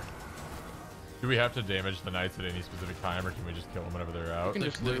whenever. Do we have to damage the knights at any specific time, or can we just kill them whenever they're out? You can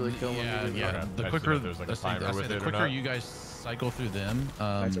just literally kill them. Yeah, immediately. yeah. Okay. The I quicker just didn't know if there's, like, a let's say- timer I say with the it or quicker not. you guys cycle through them,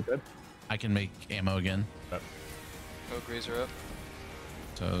 Knights are good. I can make ammo again. Yep. Oh, Grazer up.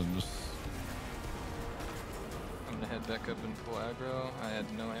 So just I'm gonna head back up and pull aggro. I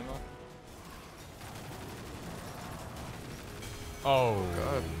had no ammo. Oh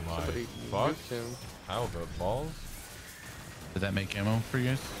God, my somebody fuck! nuked him. How the balls? did that make ammo for you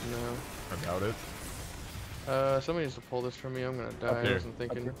guys? No. I doubt it. Somebody needs to pull this from me. I'm gonna die. Up I here. wasn't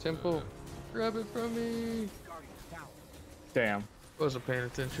thinking. Temple, grab it from me. Guardian down. I Damn. wasn't paying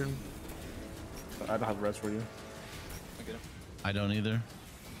attention. I don't have res for you. I get him. I don't either.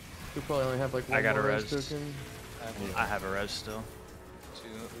 We probably only have like one I got more a res res. token. I have a res still. 2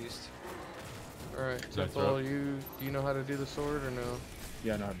 at least. Alright, That's Temple, right. do you know how to do the sword or no?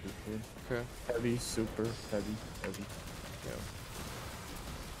 Yeah, I know how to do it. Okay. Heavy, super, heavy. Yeah.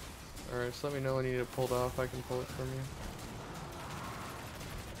 Alright, so let me know when you need it pulled off. I can pull it from you.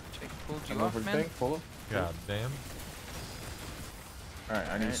 Jake pulled you Come off, over man. tank, pull it. God damn. Alright,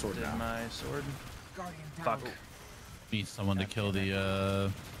 I need a sword did now. my sword. Guardian down. Fuck. Need someone to kill the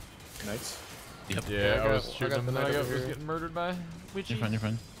Knights. Yep. Yeah, I was I shooting got them, the then I knight was over here. getting murdered by witches. You're fine, you're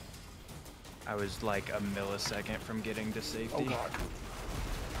fine. I was like a millisecond from getting to safety. Oh god.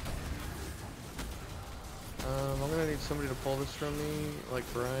 I'm gonna need somebody to pull this from me, like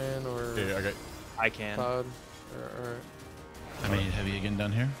Brian or Yeah, okay. I can. Todd. Alright. I may need heavy again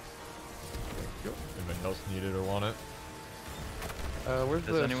down here. Anybody else need it or want it? Where's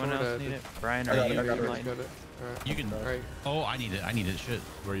Does the anyone sword else at? need it? Brian, I are got you it, I got it. Got enlightened? it. Alright. You can. Alright. Oh, I need it. I need it. Shit.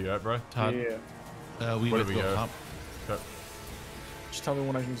 Where you at, bro? Todd. Yeah. We Where would do we go go? top. Okay. Just tell me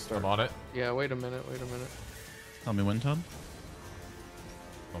when I can start. I'm on it. Yeah, wait a minute. Tell me when, Todd.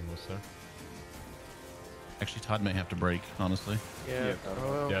 Almost there. Actually, Todd may have to break. Honestly. Yeah. Yeah,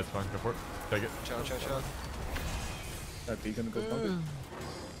 Oh, well. Yeah, it's fine. Go for it. Take it. Chow. That beacon goes bumping.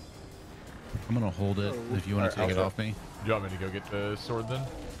 I'm gonna hold it if you want to Alright, take it I'll off me. Do you want me to go get the sword then? No.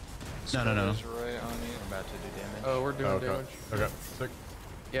 Scrota's right on you. I'm about to do damage. Oh, we're doing Okay. damage. Okay. Sick.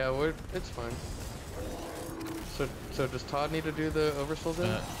 Yeah, it's fine. So does Todd need to do the oversoul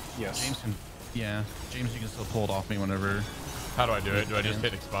then? Yes. James can. Yeah, James, you can still pull it off me whenever. How do I do it? Do I just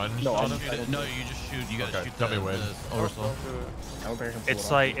hit expunge? No, on I'm- it? No, you just shoot. You gotta Okay, shoot tell the, me when. the oversoul. Don't do it. I don't think I can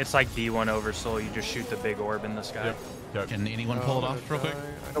pull It's like B1 oversoul. You just shoot the big orb in the sky. Yep. Yep. Can anyone Oh, pull it I'm off real gonna quick?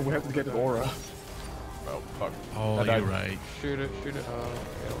 die. Oh, we have to get the aura. Oh, fuck. Oh, I you're died. right. Shoot it. Oh,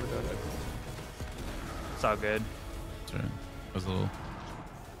 yeah, we're done. It's all good. That's right. It was a little.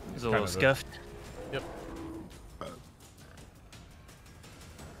 It's a little Kind of scuffed. Yep.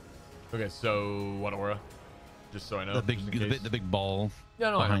 Okay, so what aura? Just so I know. The big, just in case. the big ball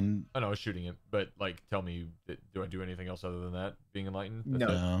Yeah, no, behind. I know. I was shooting it, but like, tell me, do I do anything else other than that? Being enlightened?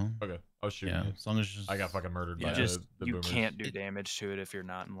 That's No. it? Okay, I was shooting Yeah, it. as long as just, I got fucking murdered by Yeah. Just the you boomers. can't do damage to it if you're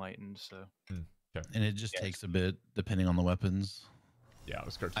not enlightened. So and it just takes a bit depending on the weapons. Yeah, I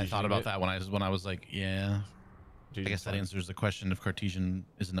was I Cartesian. thought about that when I was like, yeah. I Cartesian guess that fine. answers the question if Cartesian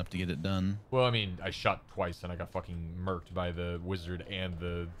is enough to get it done. Well, I mean, I shot twice and I got fucking murked by the wizard and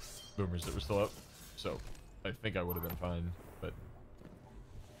the boomers that were still up. So I think I would have been fine, but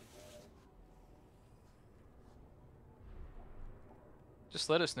Just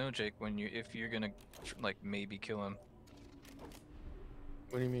let us know, Jake, if you're gonna like maybe kill him,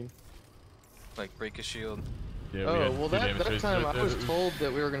 What do you mean? like break his shield. yeah. Oh, well, that time I was it told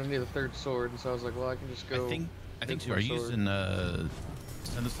that we were gonna need a third sword, and so I was like, well, I can just go. I think so. for Are you sword. using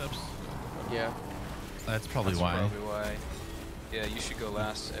Synthesteps? Yeah. That's probably That's why. probably why. Yeah, you should go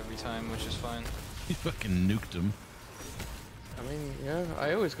last every time, which is fine. You fucking nuked him. I mean, yeah,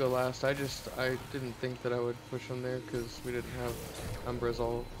 I always go last. I didn't think that I would push him there because we didn't have Umbra's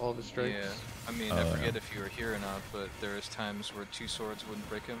all of his strikes. Yeah, I mean, I forget if you were here or not, but there's times where 2 swords wouldn't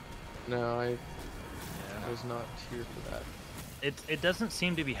break him. No, I yeah. was not here for that. It doesn't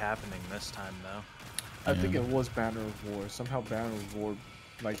seem to be happening this time though. I think it was Banner of War. Somehow Banner of War,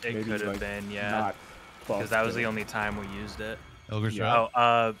 like it maybe could have like been, yeah, not because that was the only time we used it. Ogre's yeah.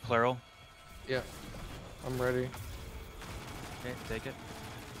 Oh, plural. Yeah, I'm ready. Okay, take it.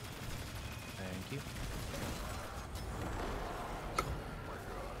 Thank you.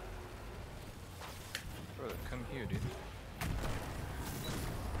 Bro, come here, dude.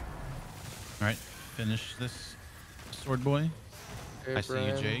 All right, finish this sword boy. Okay, I see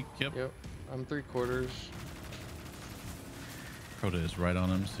you, Jake. Yep. Yep. I'm 3/4. Crota is right on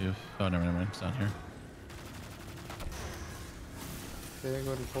him. See if. Oh, never mind. It's down here. Okay,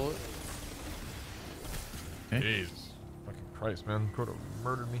 go ahead and pull it. Okay. Jesus. Fucking Christ, man. Crota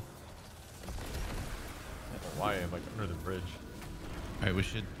murdered me. I don't know why I'm like under the bridge. All right, we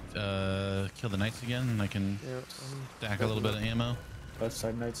should kill the knights again, and I can stack a little bit of ammo. Left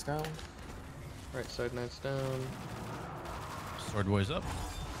side knights down. Right side knights down. Sword boy's up.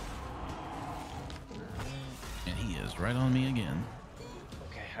 And he is right on me again.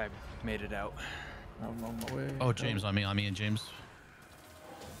 Okay, I made it out. I'm on my way. Oh, James on me, and James.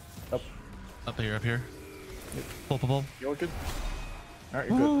 Up. Up here, up here. Yep. Pull. You're good. Alright,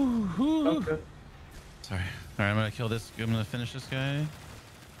 you're good. Okay. Sorry. Alright, I'm gonna kill this. I'm gonna finish this guy.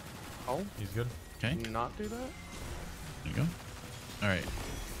 Oh, He's good. Okay. can you not do that? There you go. Alright.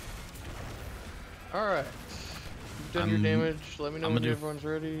 Alright. You've done your damage. Let me know when everyone's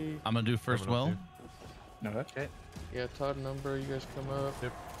ready. I'm gonna do first well. No, that's okay. Yeah, Todd and Umbra, you guys come up.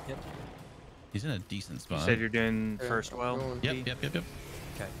 Yep. He's in a decent spot. You said you're doing Okay, first I'm well. going Yep. P. Okay.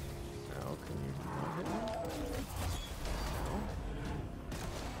 Now, can you not hit me?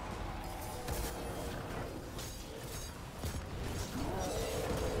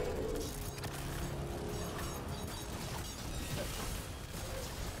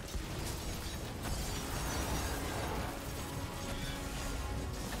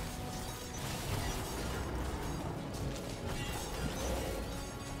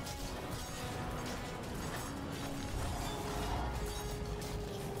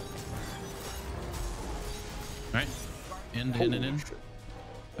 Alright. In.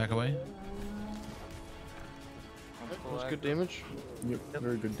 Back away. That was good damage. Yep,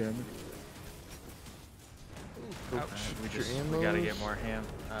 very good damage. We gotta get more ham.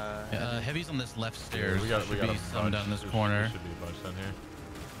 Heavy's on this left stairs. We got Should be some down this corner. Should be a bunch down here.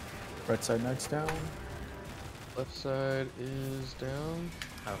 Right side knights down. Left side is down.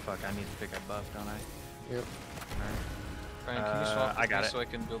 Oh fuck, I need to pick up buff, don't I? Yep. Alright. Brian, can you swap I with got me it. so I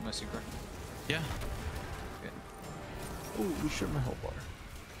can build my super? Yeah. Oh, we should my health bar.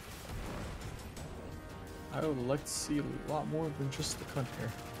 I would like to see a lot more than just the cunt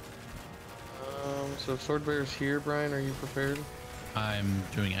here. So sword bear's here, Brian. Are you prepared? I'm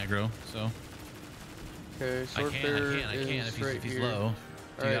doing aggro, so. Okay, sword bear I can is if right he's here. low.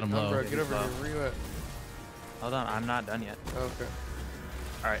 If you got him low. Umbra, get over here. Where you at? Hold on, I'm not done yet. Okay.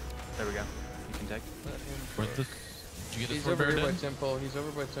 Alright, there we go. You can take. Where's this? Did you get a He's sword over bear here by dead? temple. He's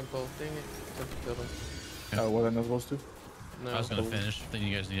over by temple. Dang it. Temple killed him. Okay. What am I supposed to? No. I was gonna finish. Then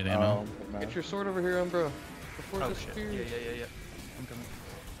you guys needed ammo. Get your sword over here, Umbra. Before Oh it shit. disappears. Yeah. I'm coming.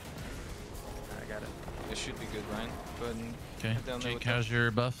 I got it. It should be good, Ryan. Go ahead and Okay. head down there Jake, with how's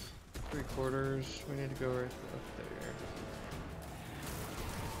your buff? 3/4. We need to go right up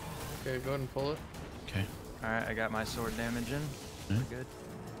there. Okay, go ahead and pull it. Okay. Alright, I got my sword damage in. We're good.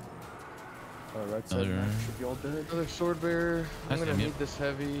 Right side Another- knight should be all dead. Another sword bearer. I'm That's gonna him, need yep. this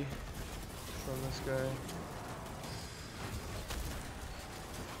heavy from this guy.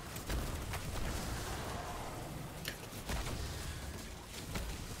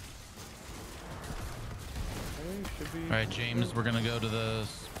 Okay, should be. All right, James, we're gonna go to the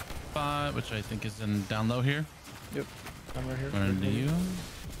spot, which I think is in down low here. Yep. I'm right here. Running to you.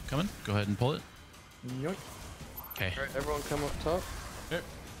 Coming. Go ahead and pull it. Yoink. Okay. Alright, everyone come up top.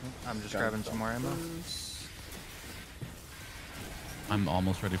 I'm just grabbing some more ammo. I'm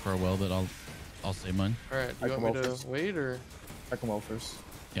almost ready for a well, but I'll save mine. Alright, I you come want me up to first. wait or? I come out first.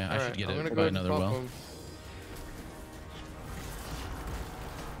 Yeah, I Alright, should get I'm it gonna by go ahead and another pop well. him.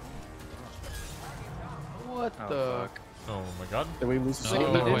 What Oh, the? fuck. Oh my god. Did we lose the No,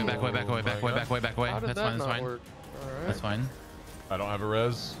 second? back away, didn't. back away, back away, back away, back away, back away. How did That's that fine, that's not fine. work? Alright. That's fine. I don't have a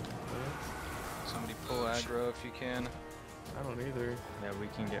res. Somebody pull aggro if you can. I don't either. Yeah, we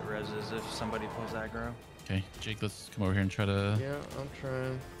can get reses if somebody pulls aggro. Okay, Jake, let's come over here and try to. Yeah, I'm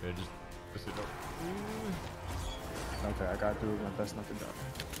trying. Okay, just sit down. Okay, I gotta do my best not to die.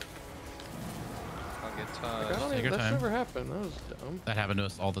 I'll get Like, Todd. I don't take even, your that's time. never happened. That was dumb. That happened to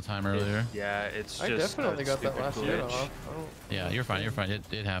us all the time earlier. Yeah, it's I just definitely a got that stupid last hit glitch. off. I don't, Yeah, you're fine. You're fine.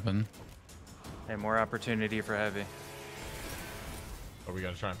 It happened. Hey, more opportunity for heavy. Are we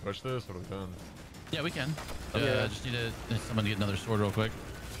gonna try and push this? What are we doing? Yeah, we can. Yeah. Just need someone to get another sword real quick.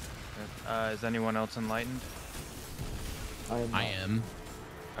 Is anyone else enlightened? I am.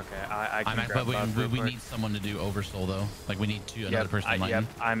 Okay, I can but grab we need someone to do oversoul though. Like we need another person enlightened.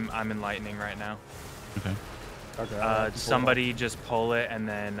 Yep, I'm enlightening right now. Okay. Okay. Somebody just pull it and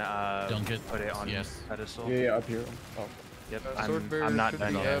then Dunk it. put it on Yes. pedestal. Yeah, up here. Oh. Yep, Sword I'm not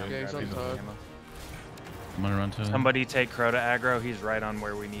done be yet. up, yeah, he's on top. I'm gonna run to. Somebody take Crota aggro. He's right on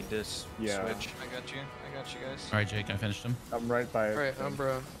where we need to Yeah. switch. I got you guys. All right, Jake, I finished him. I'm right by it. Alright,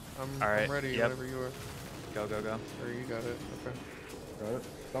 Umbra. I'm ready whenever you are. Go. Or you got it. Okay. Got it.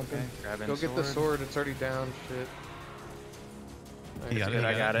 Duncan. Grab in Go get the sword. It's already down. Shit. He got it.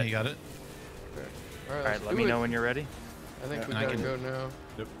 I got it. He got it. Okay. Alright, let me know when you're ready. I think we I gotta can- go now.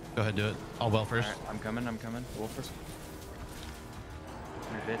 Yep. Go ahead, do it. I'll well first. Alright, I'm coming. Well, first.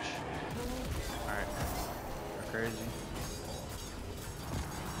 You bitch. Alright. You're crazy.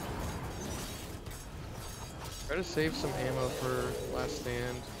 Try to save some ammo for last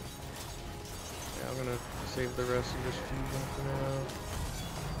stand. Yeah, I'm gonna save the rest and just fuse them for now.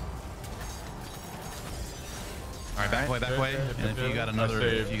 All right, back away. And if you got another,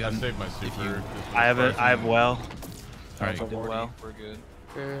 I saved my super. I have well. All right, Did well. We're good.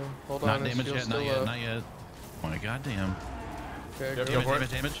 Okay, hold not on. damage It's yet, still not yet, up. not yet. Oh my goddamn. Okay, Yep, go. go for it.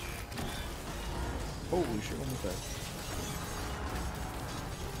 Damage. Holy shit, almost dead.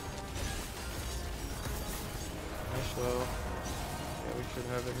 Nice low. Yeah, we should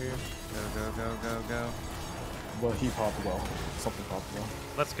have it here. Go. Well, he popped well. Something popped well.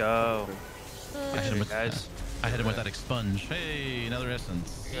 Let's go. I hit him with guys. I hit him with that expunge. Hey, another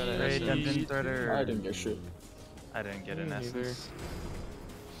essence. Hey, Dungeon Threader. I didn't get shit. I didn't get an Me neither. essence.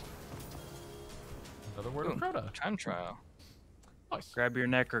 Another word of Crota. Time trial. Nice. Grab your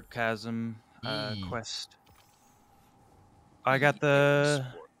Necrochasm Yee. quest. I got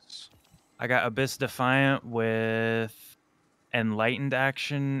Abyss Defiant with Enlightened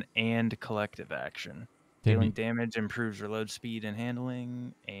action and Collective action. Dealing damage improves reload speed and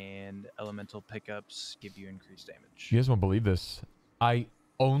handling, and elemental pickups give you increased damage. You guys won't believe this. I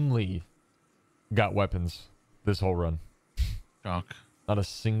only got weapons this whole run. Shock. Not a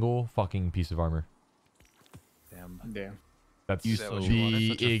single fucking piece of armor. Damn. That's Is that what you wanted? the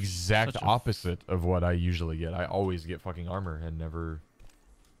Such a- exact such a- opposite of what I usually get. I always get fucking armor and never...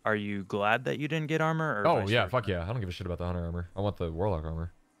 Are you glad that you didn't get armor? Or Oh, vice yeah, versa? fuck yeah. I don't give a shit about the hunter armor. I want the warlock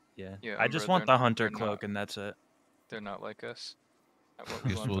armor. Yeah. Yeah, I just Umbra, want the hunter they're cloak, not- and that's it. They're not like us. At what I we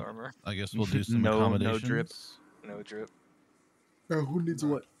guess want we'll- armor. I guess we'll do some No accommodations. drip. No drip. Who needs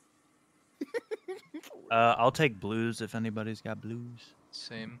what? I'll take blues if anybody's got blues.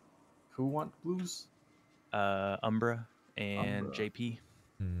 Same. Who want blues? Umbra and Umbra. JP.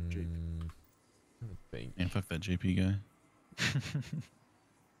 Think. And fuck that JP guy.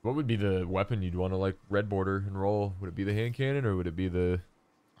 What would be the weapon you'd want to like red border and roll? Would it be the hand cannon or would it be the...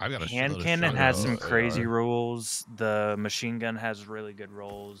 I've got a Hand shitload of cannon shotguns. has some AR. crazy rules. The machine gun has really good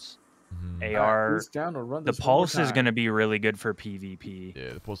rolls. Mhm. AR. Who's down to run The this one more pulse is time? going to be really good for PvP.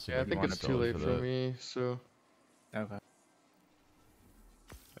 Yeah, the pulse. Yeah, I think it's too late for me, so... Okay.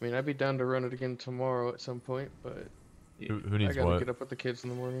 I mean, I'd be down to run it again tomorrow at some point, but... Who I needs gotta what? get up with the kids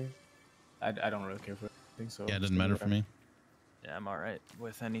in the morning. I don't really care for it. I think so. Yeah, it Just doesn't do matter for whatever. me. Yeah, I'm alright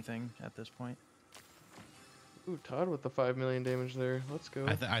with anything at this point. Ooh, Todd with the 5 million damage there. Let's go.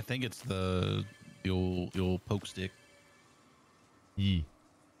 I think it's the old poke stick. Yee.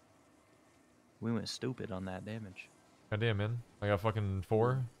 We went stupid on that damage. Goddamn, man. I got fucking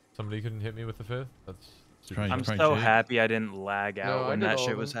 4. Somebody couldn't hit me with the 5th. That's super. Try- I'm try so Jake. happy I didn't lag No, out I when did that all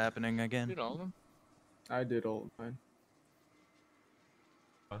shit of was them. happening again. Did all of them? I did all mine.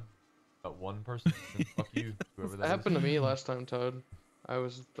 That one person. Then fuck you, whoever That that is. happened to me last time, Todd. I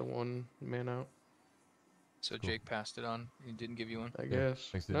was the one man out, So Cool. Jake passed it on. He didn't give you one. I Yeah, guess.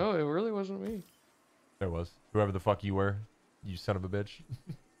 thanks, dude. No, it really wasn't me. There was. Whoever the fuck you were, you son of a bitch.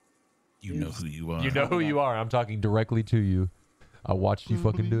 You know who you are. You know who you are. I'm talking directly to you. I watched you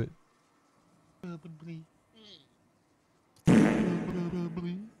fucking do it.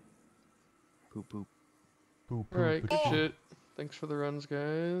 Poop poop. Poop, poop, Alright, poop, good poop. shit. Thanks for the runs,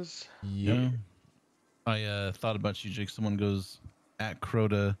 guys. Yeah. I thought about you, Jake. Someone goes at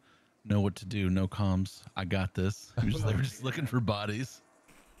Crota, know what to do, no comms. I got this. They were just looking for bodies.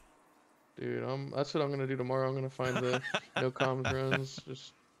 Dude, that's what I'm gonna do tomorrow. I'm gonna find the no comms runs.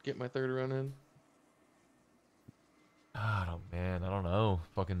 Just get my 3rd run in. I don't know.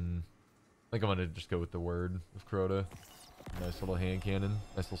 Fucking. I think I'm gonna just go with the word of Crota. Nice little hand cannon.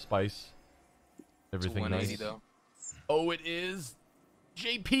 Nice little spice. It's Everything 180 nice. though. Oh, it is.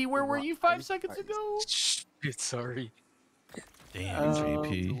 JP, where were you 5 seconds ago? Shit, sorry. Damn, The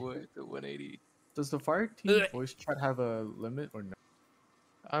JP. The 180. Does the fire team voice chat have a limit or no?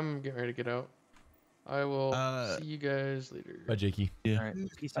 I'm getting ready to get out. I will see you guys later. Bye, Jakey. Yeah. All right,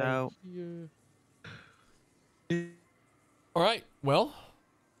 peace out. All right. Well,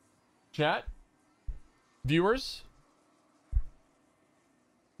 chat, viewers,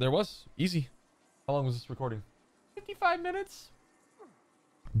 there was easy. How long was this recording? 55 minutes.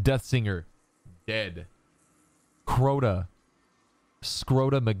 Deathsinger, dead. Crota,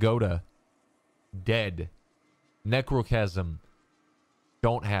 Scrota Magoda, dead. Necrochasm,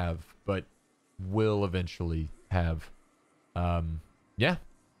 don't have, but will eventually have. Yeah.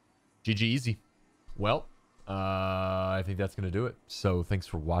 GG easy. Well, I think that's going to do it. So thanks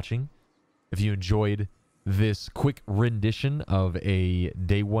for watching. If you enjoyed this quick rendition of a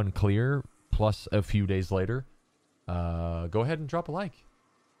day one clear plus a few days later, go ahead and drop a like.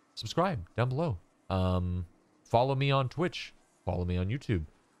 Subscribe down below. Follow me on Twitch. Follow me on YouTube.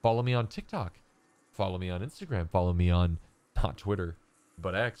 Follow me on TikTok. Follow me on Instagram. Follow me on, not Twitter,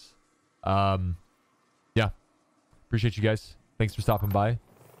 but X. Yeah. Appreciate you guys. Thanks for stopping by.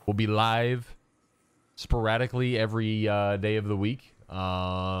 We'll be live sporadically every day of the week.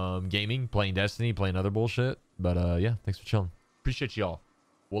 Gaming, playing Destiny, playing other bullshit. But yeah, thanks for chilling. Appreciate y'all.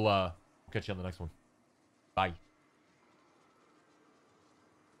 We'll catch you on the next one. Bye.